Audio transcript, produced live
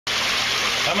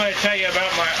I'm going to tell you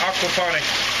about my aquaponics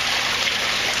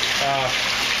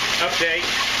update.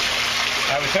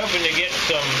 I was hoping to get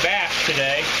some bass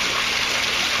today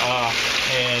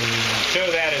and show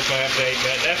that as my update,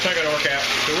 but that's not going to work out.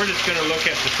 So we're just going to look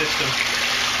at the system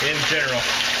in general.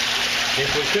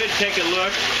 If we could take a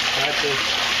look at this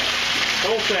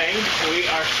whole thing,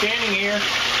 we are standing here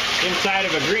inside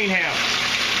of a greenhouse.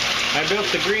 I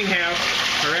built the greenhouse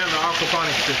around the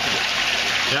aquaponics system.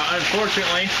 Now,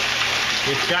 unfortunately,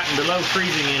 it's gotten below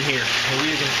freezing in here. As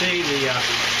you can see,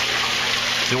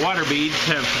 the water beads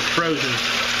have frozen.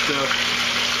 So,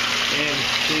 and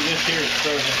see, this here is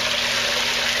frozen.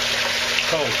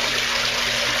 Cold.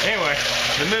 Anyway,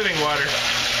 the moving water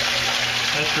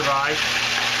has survived.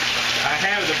 I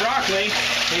have the broccoli.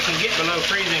 It can get below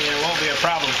freezing and it won't be a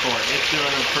problem for it. It's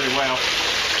doing pretty well.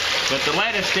 But the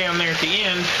lettuce down there at the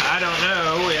end, I don't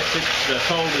know if it's the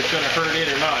cold that's going to hurt it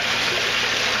or not.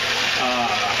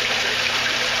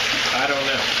 I don't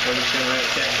know. We're just going to let it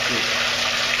check and see.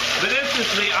 But this is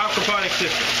the aquaponics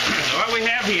system. What we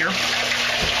have here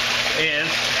is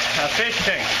a fish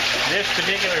tank. This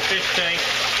particular fish tank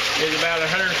is about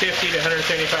 150 to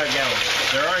 175 gallons.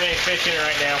 There aren't any fish in it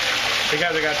right now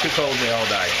because it got too cold and they all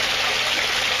died.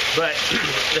 But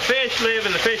the fish live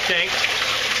in the fish tank,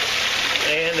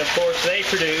 and of course they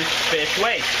produce fish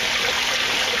waste.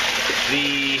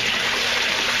 The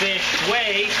fish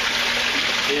waste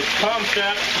is pumped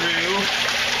up through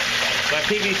my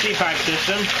PVC pipe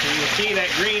system. You can see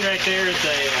that green right there is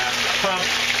a pump,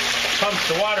 pumps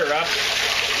the water up.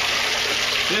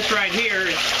 This right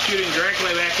here is shooting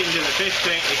directly back into the fish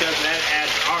tank because that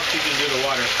adds oxygen to the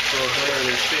water for whenever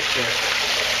there's fish there.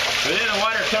 But then the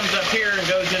water comes up here and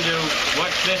goes into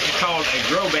what this is called a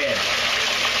grow bed.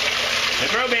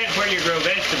 A grow bed is where you grow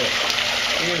vegetables.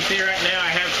 You can see right now I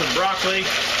have some broccoli,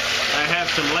 I have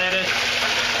some lettuce,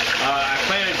 I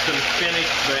planted some spinach,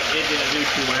 but it didn't do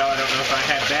too well. I don't know if I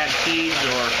had bad seeds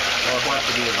or what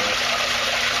the deal was.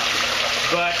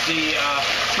 But the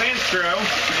plants grow,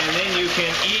 and then you can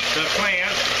eat the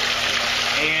plants,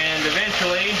 and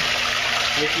eventually,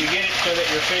 if you get it so that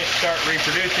your fish start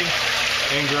reproducing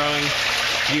and growing,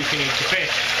 you can eat the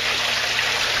fish.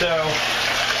 So,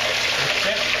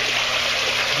 step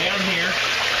down here.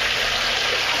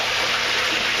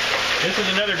 This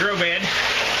is another grow bed.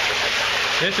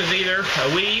 This is either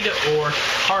a weed or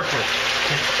parsley.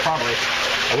 It's probably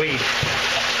a weed.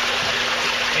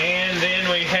 And then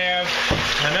we have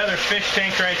another fish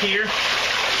tank right here.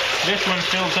 This one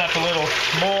fills up a little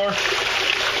more,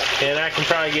 and I can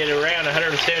probably get around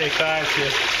 175 to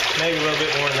maybe a little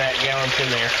bit more than that gallons in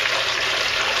there.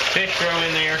 Fish grow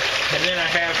in there, and then I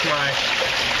have my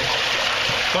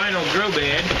final grow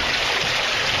bed.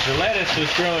 The lettuce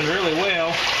was growing really well,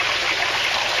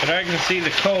 but I can see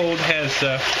the cold has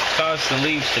caused the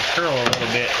leaves to curl a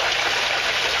little bit.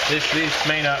 This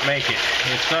may not make it.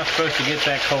 It's not supposed to get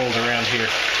that cold around here.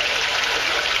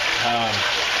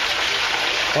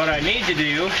 What I need to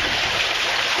do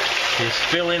is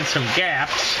fill in some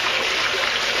gaps.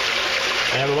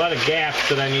 I have a lot of gaps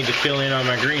that I need to fill in on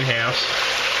my greenhouse.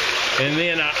 And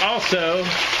then I'm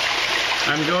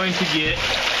going to get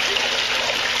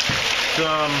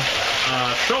some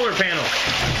solar panels.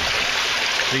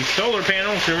 These solar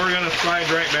panels, and we're going to slide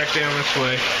right back down this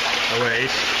way a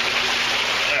ways.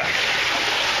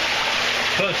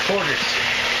 Close quarters.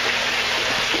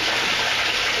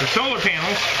 The solar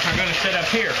panels are going to sit up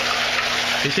here.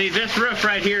 You see, this roof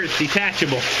right here is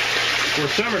detachable for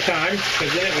summertime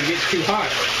because then it would get too hot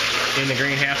in the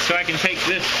greenhouse. So I can take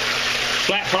this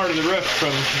flat part of the roof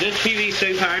from this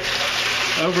PVC pipe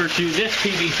over to this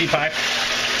PVC pipe.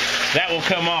 That will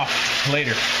come off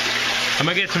later. I'm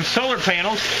going to get some solar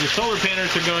panels. The solar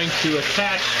panels are going to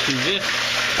attach to this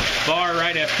bar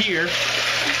right up here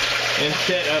and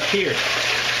sit up here.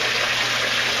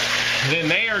 Then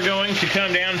they are going to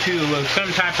come down to some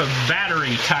type of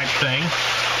battery type thing.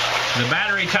 The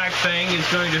battery type thing is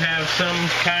going to have some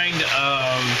kind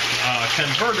of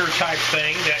converter type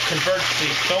thing that converts the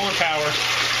solar power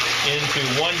into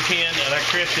 110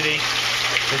 electricity.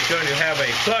 It's going to have a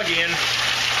plug-in.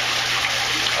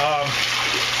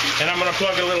 And I'm going to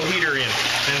plug a little heater in.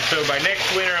 And so by next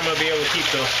winter, I'm going to be able to keep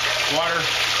the water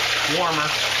warmer.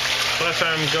 Plus,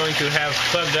 I'm going to have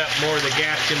plugged up more of the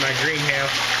gas in my greenhouse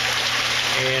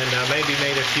and maybe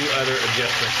made a few other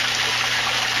adjustments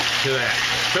to that.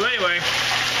 So anyway,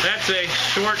 that's a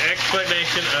short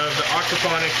explanation of the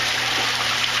aquaponics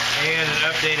and an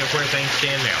update of where things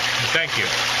stand now. Thank you.